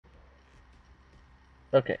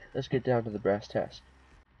Okay, let's get down to the brass task.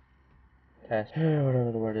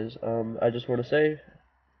 Whatever the word is. I just want to say,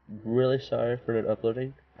 really sorry for not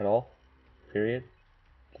uploading at all. Period.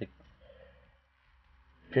 Like,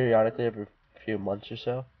 periodically every few months or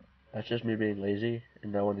so. That's just me being lazy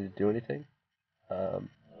and not wanting to do anything. Um,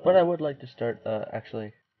 but I would like to start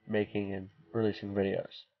actually making and releasing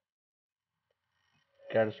videos.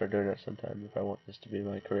 Gotta start doing that sometime if I want this to be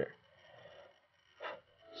my career.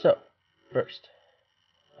 So, first,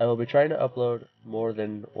 I will be trying to upload more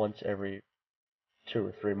than once every 2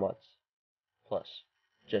 or 3 months. Plus.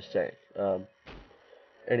 Just saying.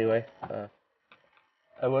 Anyway,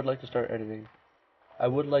 I would like to start editing. I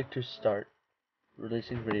would like to start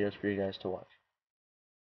releasing videos for you guys to watch.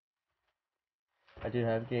 I do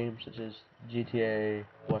have games such as GTA,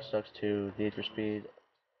 Watch Dogs 2, Need for Speed,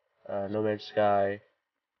 No Man's Sky,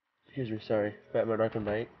 Batman Arkham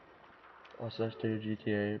Knight, Watch Dogs 2,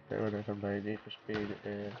 GTA, Batman Arkham Knight, Need for Speed,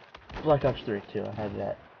 and Black Ops 3 too. I have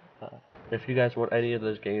that. Uh, if you guys want any of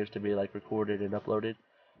those games to be like recorded and uploaded,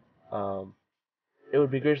 um, it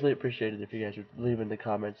would be greatly appreciated if you guys would leave in the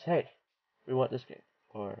comments, hey, we want this game,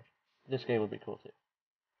 or this game would be cool too.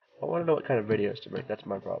 I want to know what kind of videos to make. That's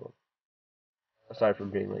my problem. Aside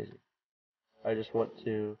from being lazy, I just want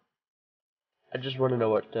to. I just want to know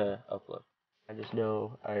what to upload. I just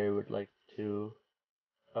know I would like to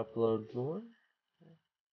upload more.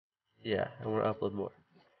 Yeah, I want to upload more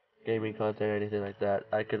gaming content, anything like that.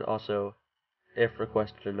 I could also, if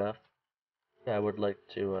requested enough, I would like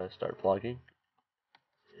to start vlogging.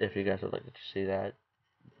 If you guys would like to see that,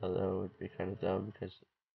 although it would be kind of dumb because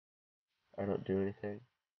I don't do anything.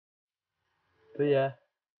 But yeah,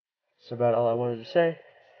 that's about all I wanted to say.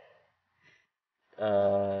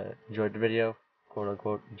 Enjoyed the video, quote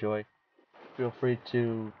unquote, enjoy. Feel free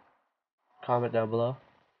to comment down below.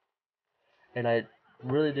 And I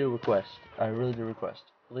really do request,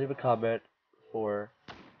 leave a comment for,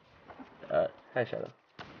 hi Shadow,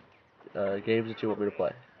 games that you want me to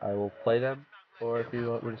play. I will play them, or if you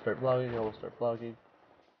want me to start vlogging, I will start vlogging.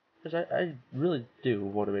 Because I really do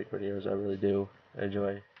want to make videos, I really do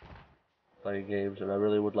enjoy playing games, and I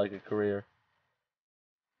really would like a career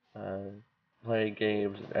uh, playing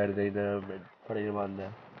games and editing them and putting them on the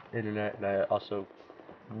internet. And I also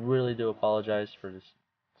really do apologize for this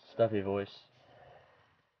stuffy voice,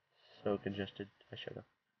 so congested. I should have.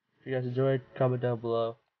 If you guys enjoyed, comment down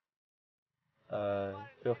below.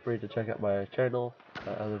 Feel free to check out my channel,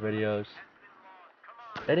 other videos.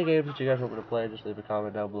 Any games that you guys want me to play, just leave a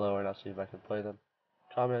comment down below and I'll see if I can play them.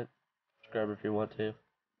 Comment, subscribe if you want to.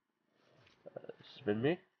 This has been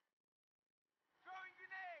me,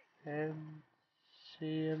 and see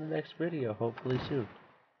you in the next video, hopefully soon.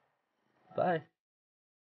 Bye.